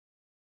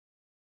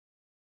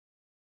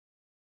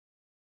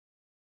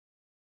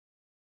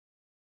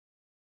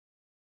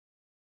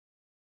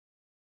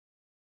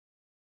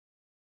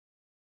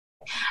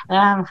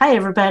Hi,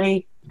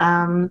 everybody.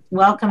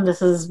 Welcome.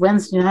 This is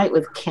Wednesday night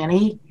with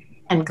Kenny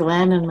and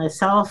Glenn and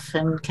myself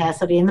and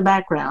Cassidy in the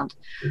background.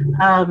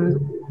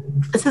 Um,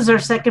 this is our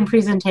second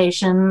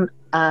presentation,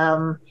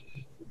 and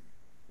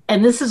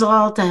this is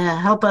all to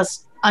help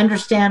us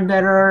understand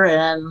better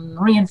and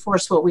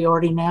reinforce what we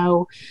already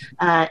know.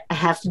 I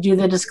have to do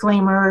the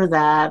disclaimer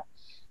that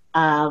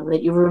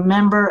you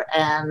remember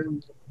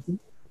and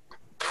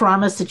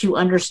promise that you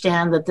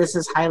understand that this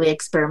is highly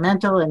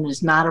experimental and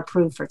is not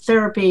approved for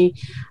therapy.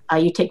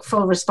 You take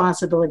full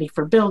responsibility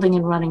for building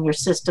and running your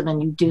system,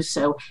 and you do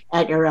so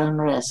at your own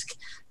risk.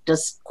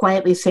 Just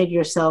quietly say to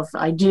yourself,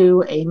 I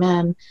do,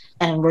 amen,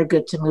 and we're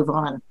good to move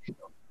on.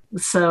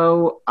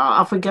 So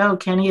off we go.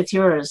 Kenny, it's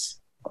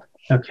yours.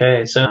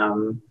 Okay,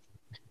 so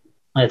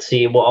let's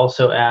see. We'll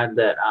also add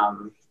that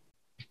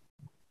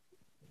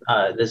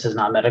this is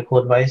not medical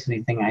advice.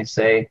 Anything I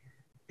say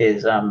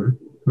is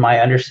my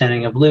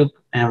understanding of Loop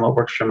and what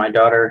works for my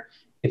daughter.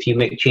 If you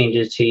make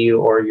changes to you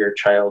or your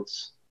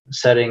child's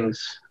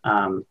settings,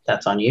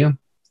 that's on you.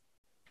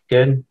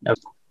 Good.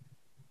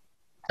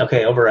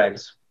 Okay,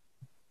 overrides.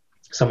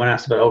 Someone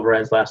asked about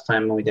overrides last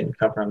time and we didn't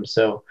cover them.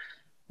 So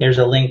there's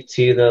a link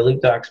to the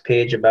Loop Docs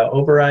page about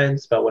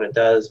overrides, about what it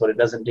does, what it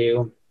doesn't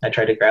do. I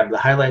tried to grab the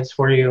highlights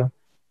for you.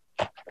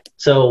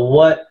 So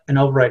what an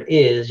override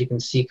is, you can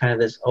see kind of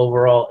this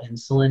overall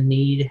insulin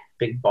need,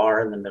 big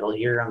bar in the middle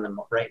here on the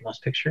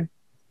rightmost picture.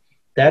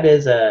 That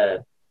is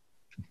a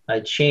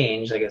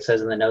change, like it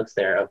says in the notes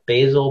there, of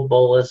basal,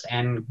 bolus,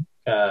 and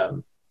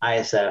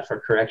ISF, or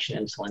correction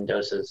insulin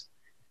doses,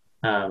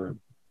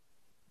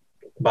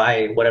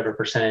 by whatever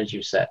percentage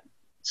you set.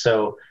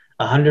 So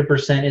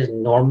 100% is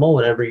normal,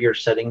 whatever your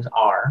settings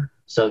are.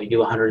 So if you do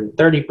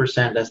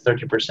 130%, that's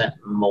 30%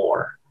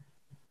 more.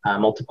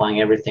 Multiplying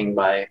everything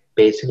by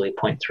basically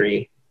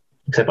 0.3,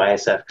 except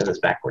ISF because it's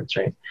backwards,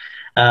 right?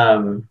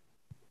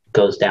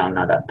 Goes down,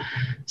 not up.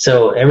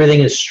 So everything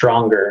is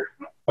stronger,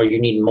 or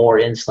you need more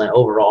insulin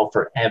overall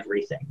for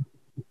everything.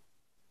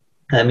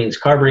 That means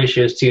carb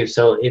ratios too.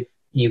 So if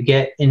you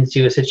get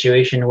into a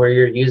situation where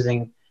you're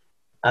using,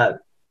 I've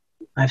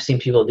seen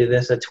people do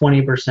this, a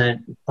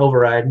 20%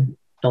 override.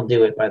 Don't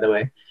do it, by the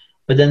way.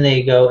 But then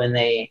they go and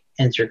they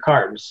enter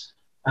carbs.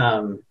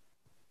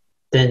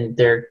 Then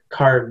their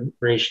carb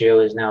ratio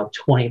is now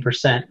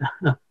 20%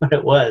 of what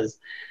it was.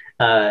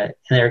 And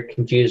they're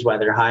confused why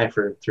they're high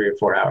for 3 or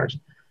 4 hours.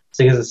 It's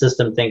because the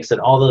system thinks that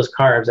all those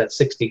carbs, that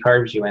 60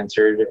 carbs you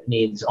entered,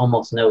 needs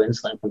almost no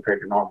insulin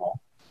compared to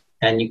normal.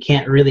 And you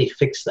can't really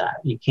fix that.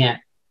 You can't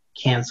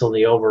cancel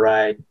the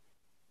override.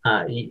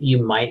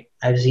 You might,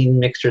 I've seen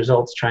mixed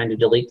results trying to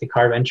delete the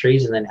carb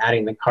entries and then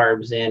adding the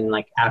carbs in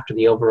like after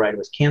the override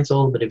was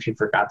canceled. But if you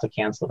forgot to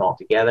cancel it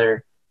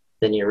altogether,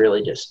 then you're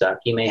really just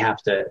stuck. You may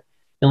have to,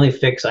 the only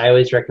fix I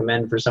always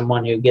recommend for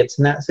someone who gets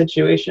in that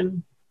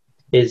situation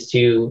is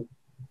to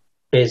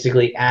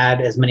basically add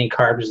as many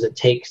carbs as it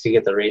takes to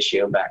get the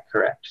ratio back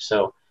correct.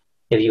 So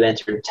if you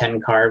entered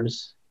 10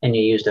 carbs and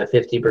you used a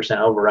 50%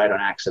 override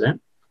on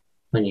accident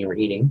when you were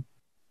eating,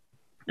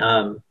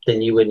 then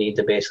you would need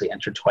to basically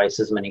enter twice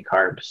as many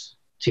carbs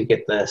to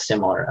get the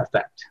similar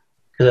effect.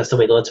 Because that's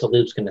what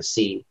Loop's going to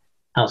see,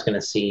 how it's going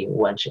to see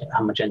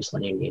how much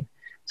insulin you need.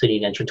 So you need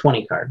to enter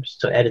 20 carbs.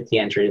 So edit the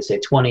entry to say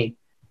 20,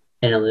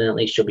 and then at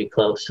least you'll be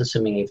close,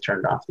 assuming you've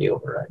turned off the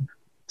override.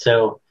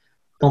 So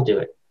don't do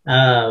it.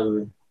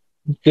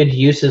 Good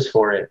uses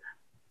for it.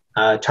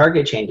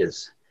 Target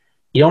changes.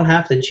 You don't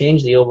have to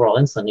change the overall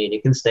insulin need.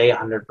 You can stay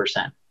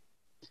 100%.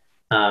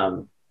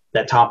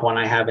 That top one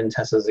I have in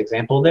Tessa's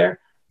example there,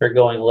 or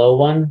going low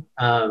one,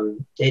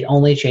 it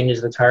only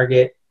changes the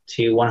target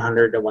to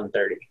 100 to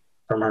 130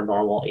 from our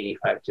normal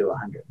 85 to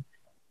 100.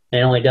 And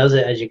it only does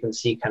it, as you can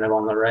see kind of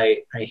on the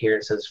right here,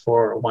 it says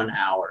for 1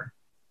 hour.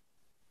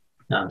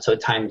 So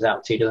it times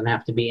out, so it doesn't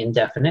have to be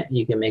indefinite.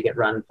 You can make it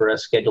run for a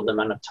scheduled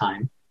amount of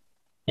time,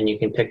 and you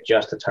can pick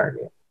just a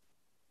target.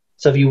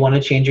 So if you want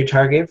to change your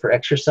target for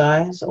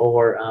exercise,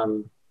 or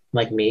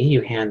like me,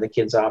 you hand the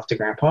kids off to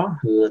grandpa,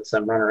 who lets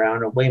them run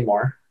around way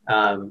more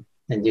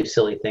and do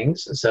silly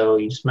things. So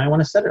you just might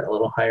want to set it a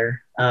little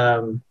higher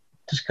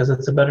just because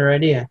it's a better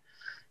idea.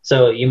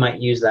 So you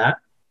might use that.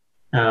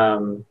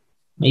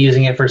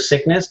 Using it for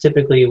sickness,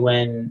 typically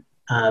when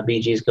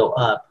BGs go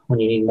up, when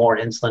you need more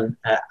insulin.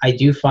 I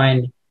do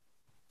find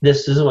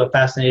this is what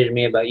fascinated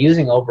me about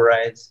using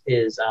overrides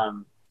is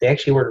they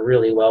actually work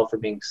really well for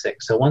being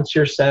sick. So once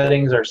your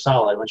settings are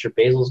solid, once your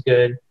basal's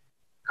good,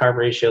 carb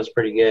ratio is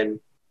pretty good,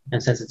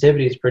 and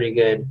sensitivity is pretty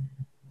good,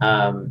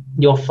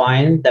 you'll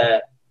find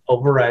that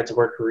overrides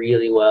work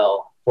really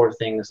well for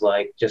things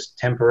like just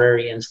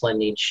temporary insulin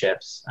need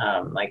shifts,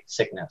 like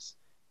sickness.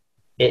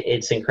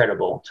 It's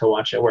incredible to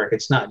watch it work.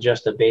 It's not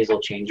just a basal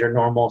change. Your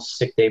normal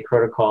sick day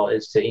protocol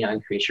is to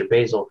increase your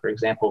basal, for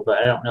example, but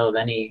I don't know of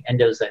any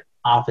endos that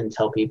often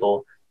tell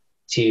people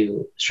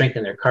to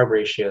strengthen their carb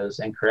ratios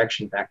and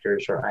correction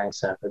factors, or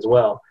ISF as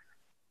well.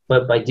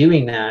 But by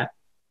doing that,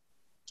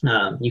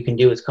 you can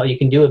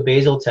do a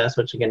basal test,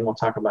 which again we'll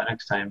talk about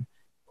next time,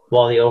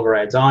 while the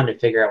override's on to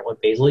figure out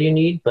what basal you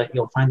need. But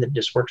you'll find that it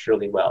just works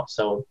really well.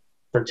 So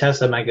for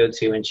Tessa, my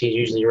go-to, and she's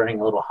usually running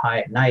a little high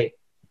at night,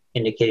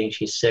 indicating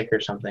she's sick or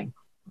something.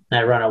 And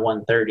I run a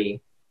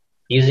 130.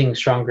 Using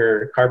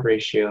stronger carb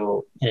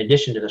ratio in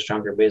addition to the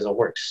stronger basal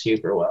works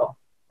super well.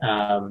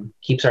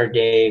 Keeps our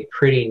day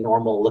pretty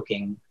normal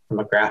looking from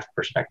a graph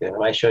perspective. If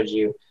I showed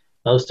you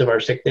most of our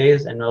sick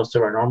days and most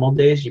of our normal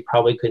days, you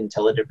probably couldn't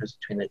tell the difference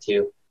between the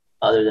two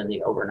other than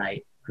the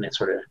overnight when it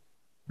sort of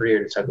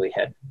reared its ugly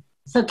head.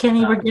 So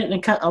Kenny, we're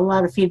getting a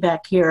lot of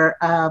feedback here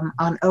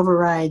on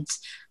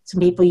overrides. Some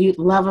people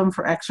love them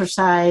for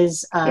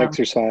exercise.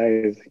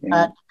 Exercise.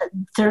 Yeah.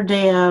 Third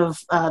day of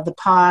the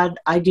pod,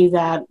 I do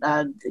that.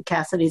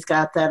 Cassidy's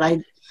got that.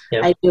 I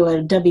do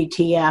a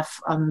WTF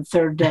on the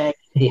third day.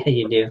 Yeah,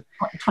 you do.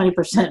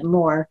 20%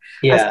 more.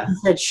 Yeah.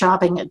 Said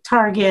shopping at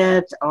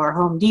Target or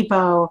Home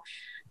Depot,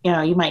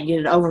 you might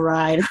need an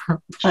override.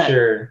 But,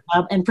 sure.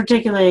 And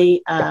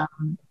particularly,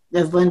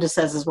 as Linda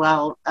says as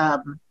well,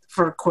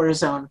 for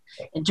cortisone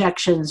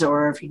injections,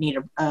 or if you need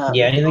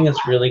anything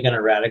that's really going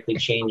to radically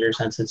change your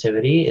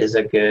sensitivity is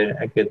a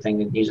good thing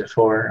to use it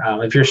for.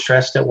 If you're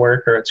stressed at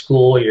work or at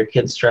school, or your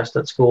kid's stressed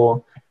at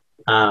school,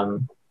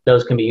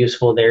 those can be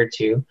useful there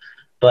too.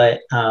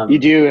 But you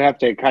do have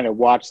to kind of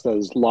watch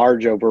those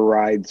large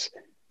overrides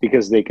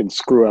because they can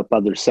screw up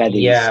other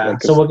settings. Yeah.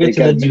 So we'll get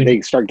to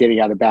they start getting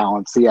out of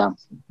balance. Yeah.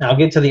 I'll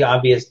get to the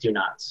obvious do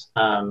nots.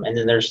 And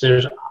then there's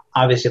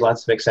obviously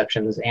lots of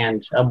exceptions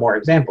and more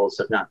examples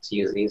of not to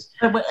use these.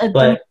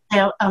 But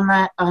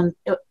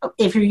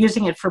if you're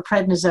using it for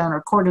prednisone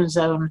or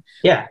cortisone,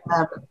 yeah,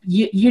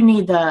 you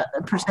need the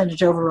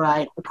percentage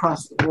override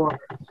across the board.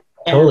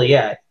 Totally,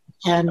 yeah.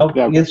 And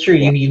it's true.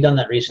 You've done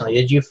that recently.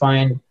 Did you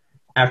find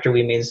after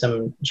we made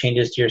some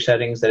changes to your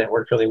settings that it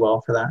worked really well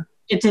for that?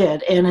 It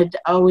did, and it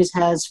always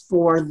has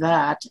for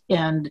that.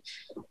 And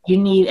you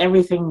need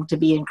everything to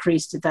be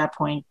increased at that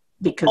point.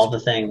 Because all the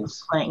things.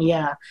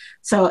 Yeah.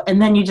 So,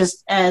 and then you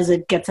just, as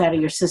it gets out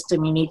of your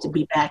system, you need to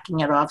be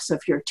backing it off. So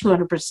if you're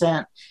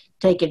 200%,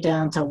 take it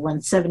down to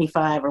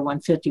 175 or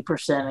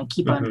 150% and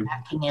keep on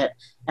backing it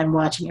and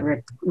watching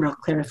it real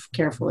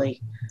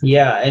carefully.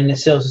 Yeah. And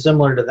so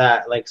similar to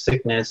that, like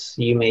sickness,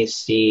 you may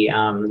see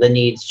the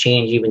needs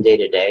change even day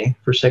to day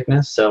for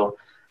sickness. So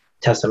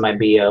Tessa might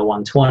be a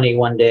 120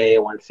 one day,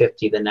 a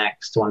 150 the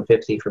next,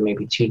 150 for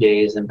maybe 2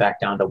 days, and back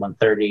down to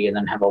 130 and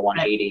then have a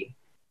 180.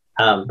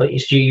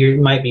 But you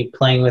might be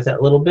playing with it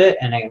a little bit,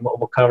 and what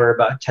we'll cover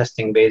about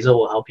testing basal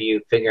will help you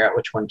figure out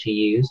which one to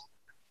use.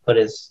 But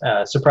it's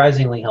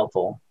surprisingly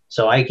helpful.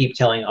 So I keep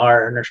telling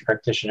our nurse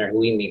practitioner who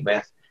we meet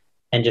with,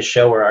 and just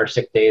show her our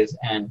sick days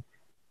and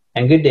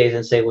good days,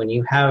 and say when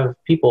you have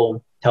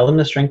people, tell them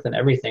to strengthen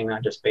everything,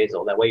 not just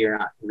basal. That way you're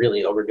not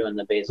really overdoing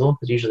the basal,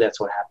 because usually that's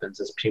what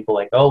happens is people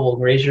like, oh, we'll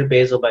raise your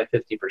basal by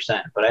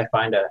 50%. But I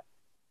find a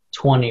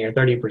 20 or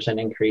 30%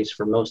 increase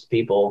for most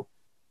people,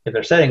 if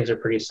their settings are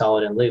pretty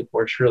solid and loop,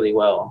 works really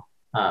well.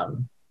 I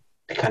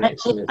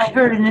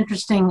heard an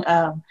interesting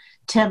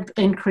temp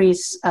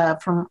increase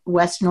from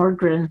Wes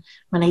Nordgren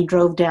when he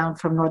drove down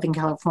from Northern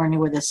California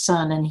with his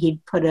son, and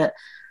he'd put a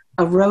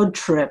road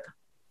trip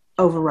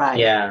override.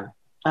 Yeah.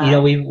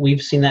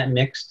 We've seen that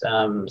mixed.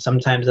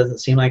 Sometimes it doesn't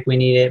seem like we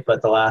need it,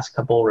 but the last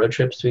couple road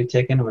trips we've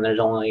taken when there's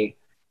only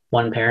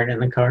one parent in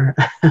the car,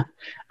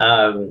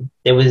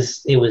 it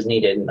was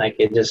needed. Like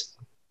it just,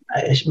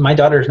 my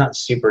daughter's not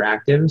super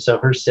active, so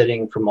her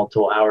sitting for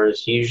multiple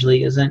hours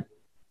usually isn't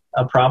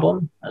a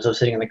problem. So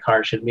sitting in the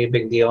car shouldn't be a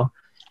big deal.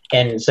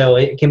 And so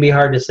it can be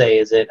hard to say,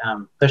 is it,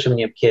 especially when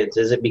you have kids,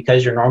 is it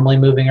because you're normally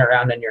moving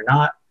around and you're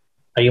not?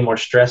 Are you more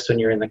stressed when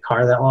you're in the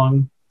car that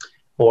long?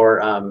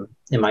 Or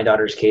in my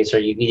daughter's case, are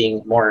you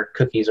eating more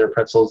cookies or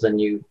pretzels than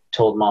you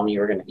told mom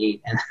you were going to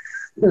eat?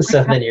 And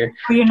so then you're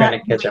trying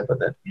to catch up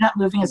with it. You're not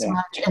moving as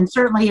much. And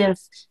certainly if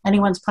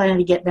anyone's planning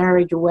to get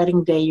married, your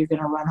wedding day, you're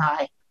going to run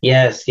high.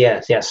 Yes.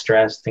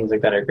 Stress, things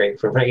like that are great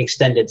for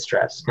extended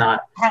stress,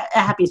 not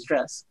happy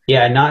stress.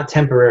 Yeah, not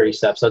temporary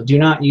stuff. So do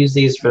not use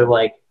these for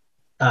like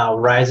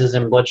rises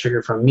in blood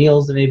sugar from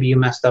meals that maybe you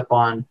messed up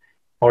on,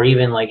 or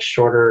even like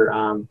shorter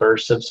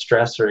bursts of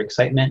stress or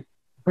excitement.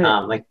 Right.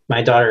 Like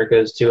my daughter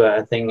goes to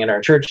a thing at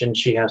our church and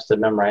she has to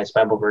memorize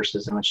Bible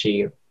verses, and when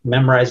she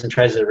memorizes and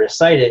tries to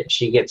recite it,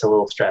 she gets a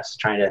little stressed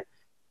trying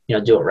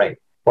to, do it right,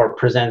 or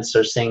presents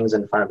or sings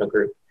in front of a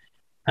group.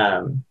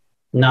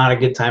 Not a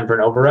good time for an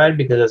override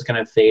because it's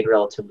going to fade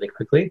relatively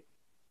quickly.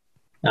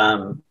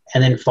 And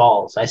then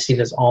falls. I see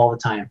this all the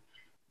time.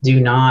 Do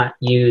not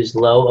use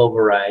low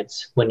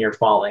overrides when you're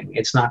falling.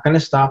 It's not going to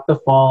stop the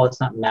fall.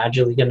 It's not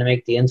magically going to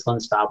make the insulin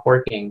stop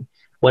working.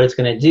 What it's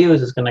going to do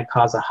is it's going to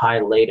cause a high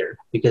later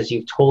because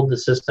you've told the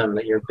system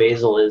that your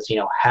basal is,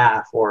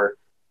 half or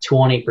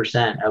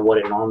 20% of what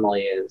it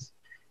normally is.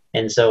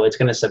 And so it's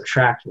going to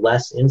subtract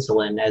less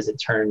insulin as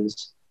it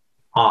turns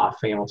off.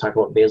 And we'll talk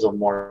about basal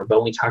more, but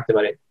when we talked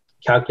about it,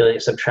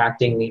 calculate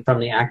subtracting from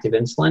the active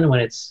insulin when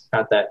it's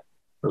got that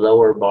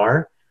lower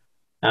bar.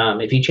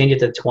 If you change it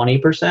to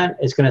 20%,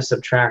 it's going to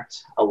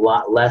subtract a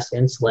lot less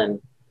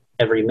insulin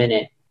every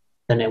minute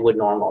than it would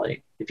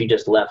normally if you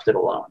just left it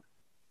alone.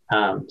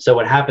 So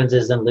what happens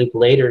is then Luke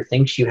later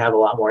thinks you have a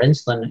lot more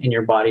insulin in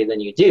your body than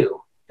you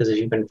do, Because if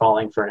you've been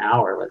falling for an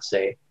hour, let's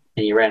say,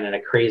 and you ran in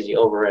a crazy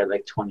override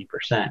like 20%,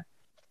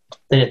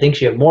 then it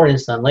thinks you have more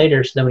insulin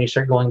later. So then when you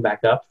start going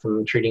back up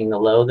from treating the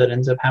low that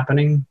ends up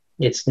happening,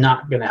 it's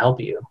not going to help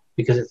you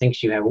because it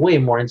thinks you have way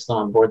more insulin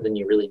on board than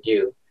you really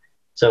do.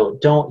 So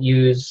don't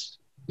use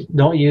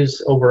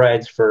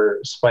overrides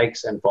for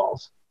spikes and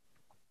falls.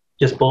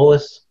 Just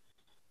bolus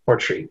or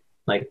treat.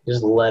 Like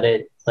just let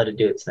it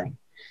do its thing.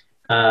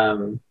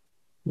 And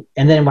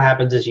then what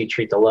happens is you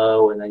treat the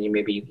low, and then you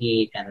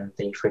eat, and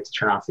then you forget to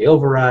turn off the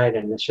override,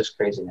 and it's just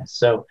craziness.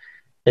 So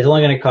it's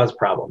only going to cause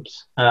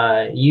problems.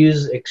 Don't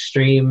use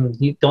extreme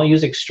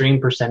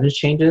percentage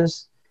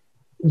changes.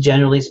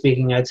 Generally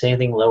speaking, I'd say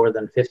anything lower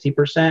than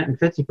 50%, and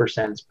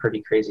 50% is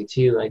pretty crazy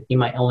too. Like you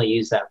might only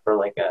use that for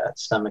like a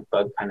stomach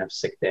bug kind of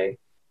sick day.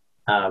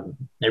 I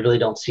really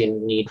don't see a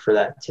need for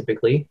that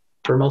typically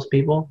for most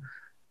people.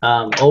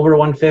 Over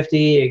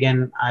 150,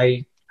 again,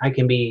 I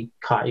can be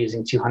caught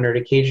using 200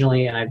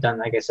 occasionally, and I've done,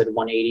 like I said,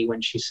 180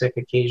 when she's sick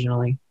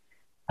occasionally.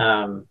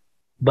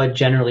 But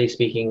generally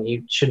speaking,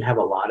 you shouldn't have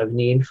a lot of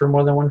need for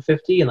more than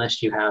 150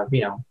 unless you have,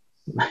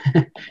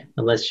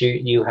 unless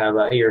you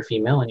have you're a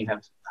female and you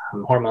have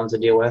hormones to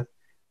deal with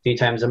 3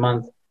 times a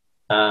month,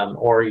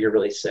 or you're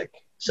really sick.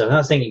 So I'm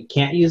not saying you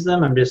can't use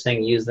them. I'm just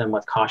saying use them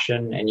with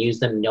caution and use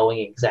them knowing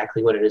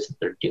exactly what it is that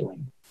they're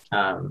doing.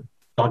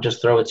 Don't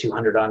just throw a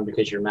 200 on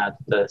because you're mad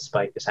that the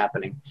spike is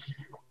happening.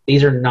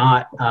 These are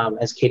not,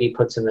 as Katie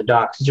puts in the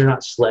docs, these are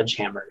not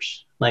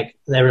sledgehammers. Like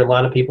a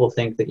lot of people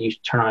think that you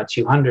turn on a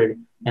 200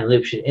 and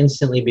Loop should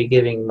instantly be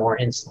giving more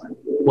insulin.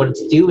 What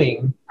it's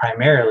doing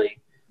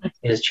primarily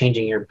is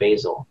changing your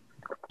basal.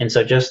 And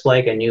so just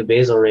like a new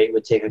basal rate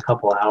would take a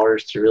couple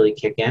hours to really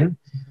kick in,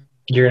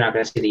 you're not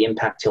going to see the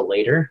impact till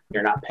later.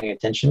 You're not paying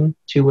attention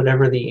to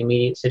whatever the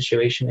immediate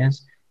situation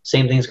is.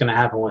 Same thing's going to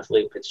happen with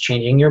Loop. It's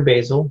changing your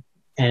basal,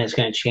 and it's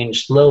going to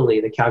change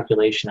slowly the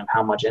calculation of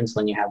how much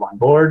insulin you have on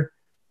board,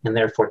 and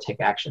therefore take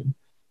action.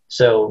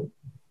 So,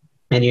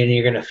 and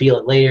you're going to feel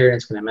it later, and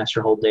it's going to mess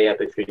your whole day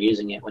up if you're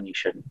using it when you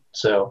shouldn't.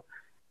 So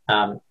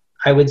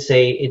I would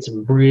say it's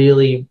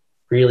really,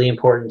 really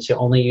important to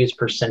only use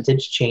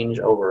percentage change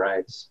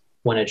overrides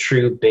when a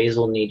true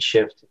basal need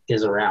shift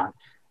is around.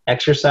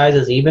 Exercise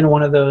is even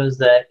one of those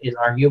that is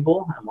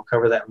arguable, and we'll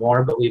cover that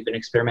more, but we've been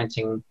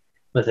experimenting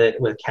with it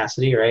with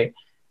Cassidy, right?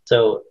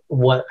 So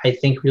what I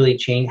think really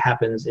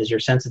happens is your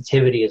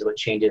sensitivity is what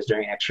changes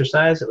during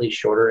exercise, at least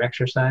shorter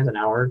exercise, an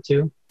hour or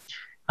two.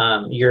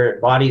 Your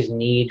body's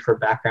need for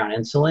background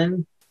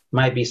insulin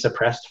might be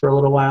suppressed for a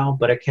little while,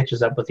 but it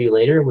catches up with you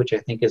later, which I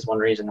think is one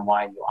reason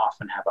why you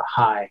often have a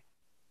high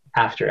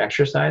after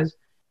exercise.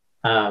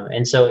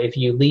 And so if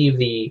you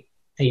leave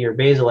your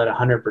basal at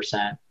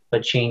 100%,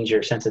 but change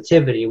your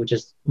sensitivity, which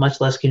is much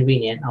less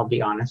convenient, I'll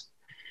be honest,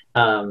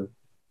 and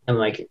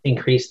like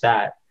increase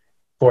that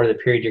for the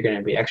period you're going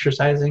to be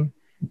exercising,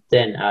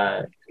 then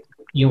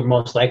you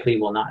most likely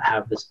will not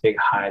have this big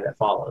high that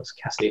follows.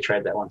 Cassidy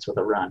tried that once with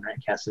a run, right,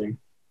 Cassidy?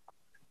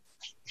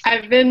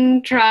 I've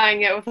been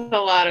trying it with a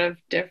lot of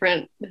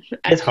different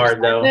exercises. It's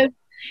hard though.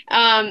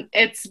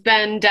 It's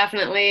been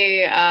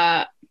definitely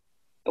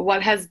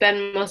what has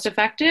been most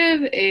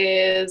effective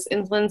is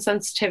insulin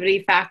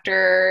sensitivity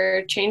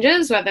factor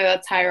changes, whether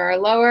that's higher or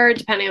lower,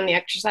 depending on the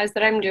exercise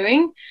that I'm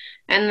doing.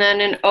 And then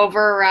an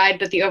override,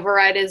 but the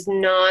override is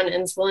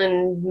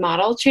non-insulin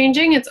model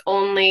changing. It's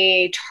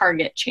only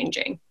target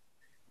changing.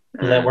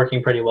 Is that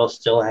working pretty well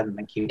still? I haven't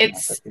been keeping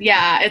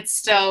it's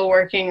still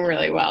working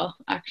really well,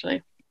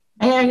 actually.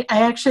 I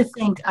actually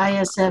think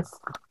ISF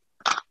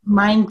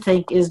mind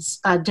think is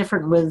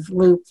different with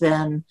Loop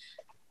than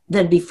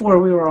before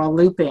we were all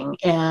looping.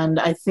 And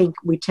I think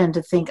we tend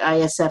to think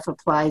ISF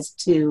applies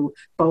to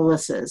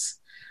boluses.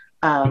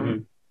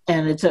 And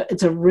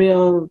it's a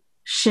real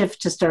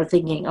shift to start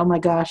thinking, oh my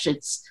gosh,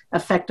 it's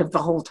effective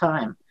the whole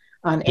time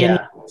on any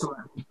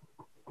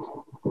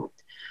insulin.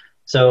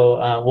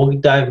 So we'll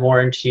dive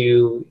more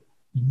into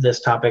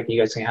this topic. You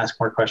guys can ask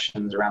more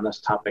questions around this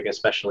topic,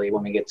 especially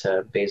when we get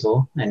to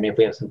basal, and if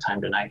we have some time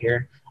tonight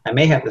here. I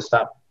may have to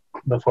stop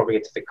before we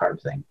get to the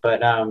carb thing,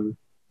 but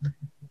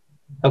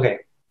okay.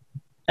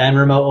 And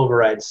remote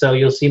overrides. So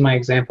you'll see my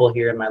example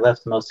here in my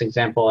leftmost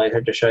example. I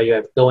had to show you I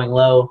have going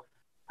low,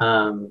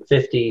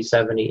 50,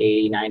 70,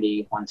 80,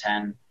 90,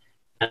 110,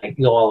 and I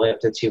can go all the way up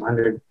to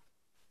 200.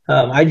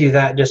 I do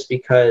that just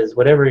because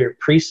whatever your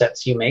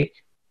presets you make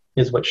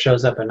is what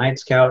shows up in Night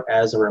Scout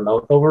as a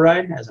remote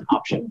override, as an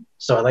option.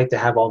 So I like to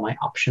have all my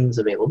options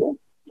available.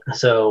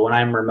 So when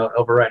I'm remote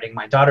overriding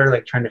my daughter,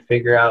 like trying to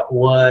figure out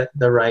what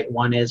the right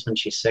one is when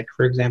she's sick,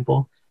 for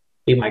example,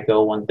 we might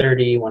go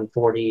 130,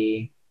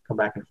 140, go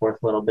back and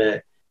forth a little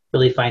bit,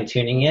 really fine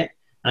tuning it.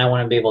 And I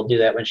want to be able to do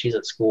that when she's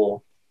at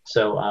school.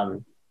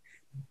 So,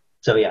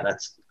 yeah,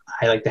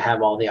 I like to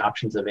have all the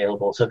options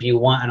available. So if you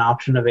want an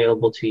option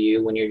available to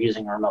you when you're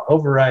using remote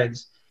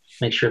overrides,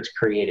 make sure it's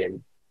created.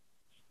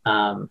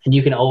 And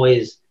you can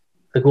always,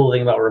 the cool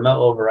thing about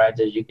remote overrides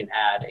is you can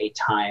add a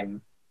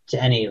time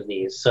to any of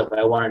these. So if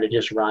I wanted to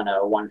just run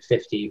a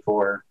 150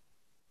 for,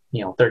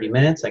 30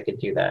 minutes, I could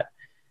do that.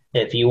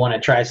 If you want to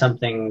try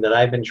something that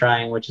I've been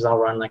trying, which is I'll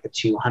run like a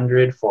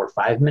 200 for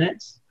 5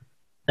 minutes.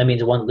 That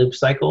means one loop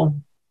cycle.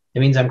 It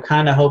means I'm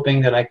kind of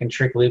hoping that I can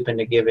trick loop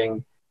into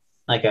giving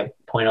like a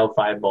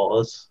 0.05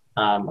 bolus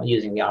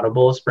using the auto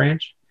bolus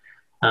branch.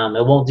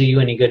 It won't do you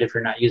any good if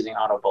you're not using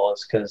auto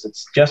bolus because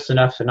it's just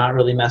enough to not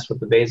really mess with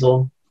the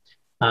basal.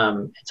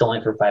 It's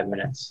only for 5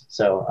 minutes.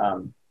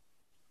 So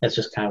it's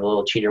just kind of a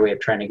little cheater way of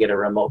trying to get a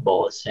remote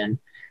bolus in.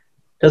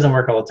 Doesn't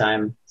work all the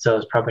time, so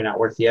it's probably not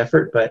worth the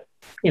effort, but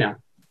you know,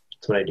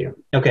 that's what I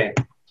do. Okay.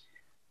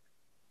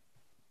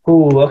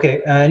 Ooh,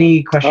 okay.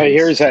 Any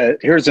questions? Oh,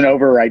 here's an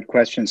override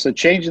question. So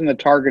changing the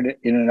target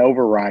in an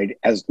override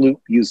as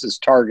loop uses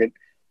target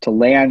to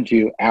land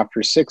you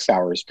after 6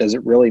 hours, does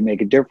it really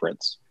make a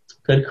difference?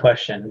 Good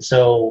question.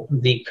 So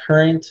the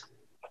current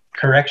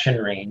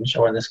correction range,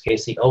 or in this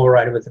case, the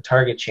override with the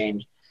target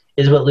change,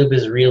 is what loop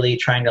is really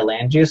trying to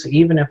land you. So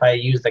even if I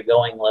use the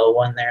going low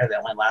one there that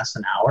only lasts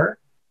an hour,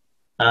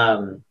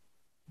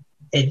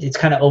 it's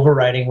kind of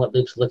overriding what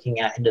loop's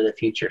looking at into the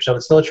future. So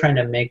it's still trying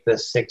to make the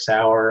 6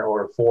 hour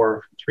or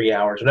 3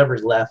 hours,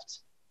 whatever's left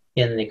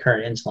in the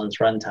current insulin's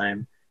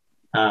runtime.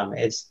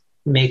 It's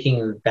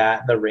making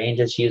that the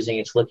range it's using,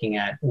 it's looking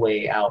at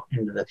way out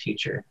into the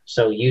future.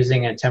 So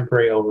using a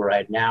temporary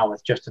override now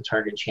with just a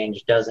target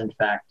change does in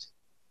fact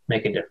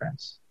make a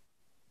difference.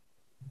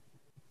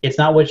 It's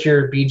not what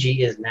your BG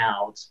is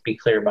now. Let's be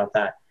clear about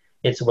that.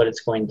 It's what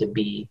it's going to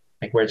be,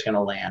 like where it's going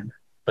to land,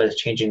 but it's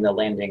changing the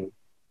landing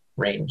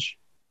range.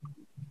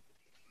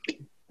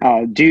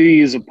 Do you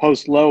use a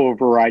post-low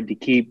override to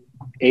keep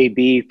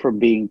AB from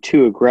being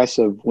too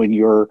aggressive when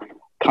you're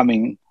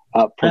coming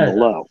up from the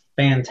low?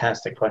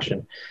 Fantastic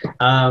question.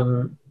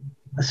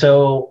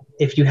 So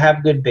if you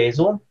have good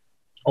basal,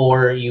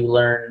 or you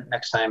learn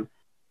next time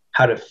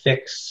how to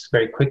fix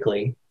very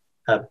quickly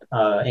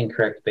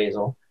incorrect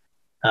basal,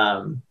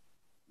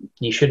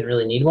 you shouldn't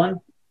really need one.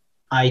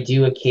 I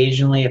do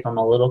occasionally if I'm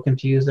a little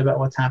confused about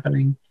what's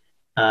happening,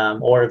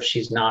 or if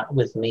she's not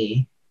with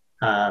me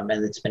and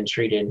it's been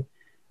treated,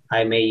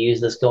 I may use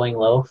this going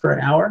low for an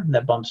hour.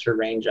 That bumps her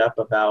range up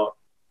about,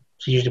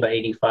 she's usually about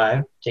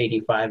 85 to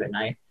 85 at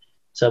night.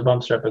 So it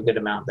bumps her up a good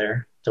amount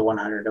there to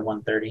 100 to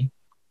 130.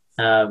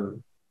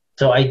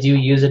 So I do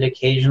use it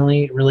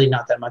occasionally, really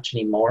not that much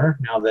anymore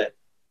now that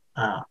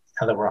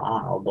we're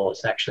on all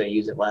bolus. Actually, I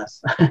use it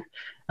less.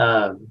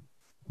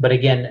 But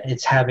again,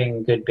 it's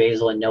having good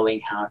basal and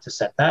knowing how to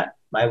set that.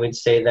 I would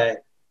say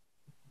that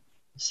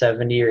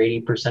 70 or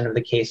 80% of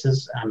the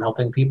cases I'm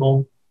helping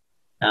people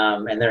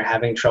and they're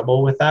having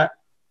trouble with that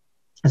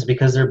is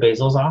because their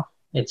basal's off.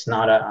 It's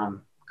not a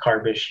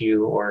carb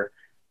issue or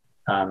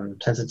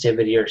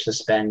sensitivity or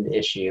suspend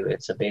issue.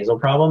 It's a basal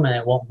problem and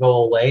it won't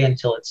go away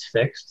until it's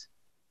fixed.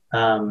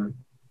 No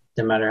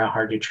matter how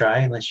hard you try,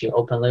 unless you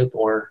open loop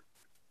or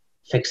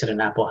fix it in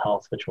Apple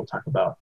Health, which we'll talk about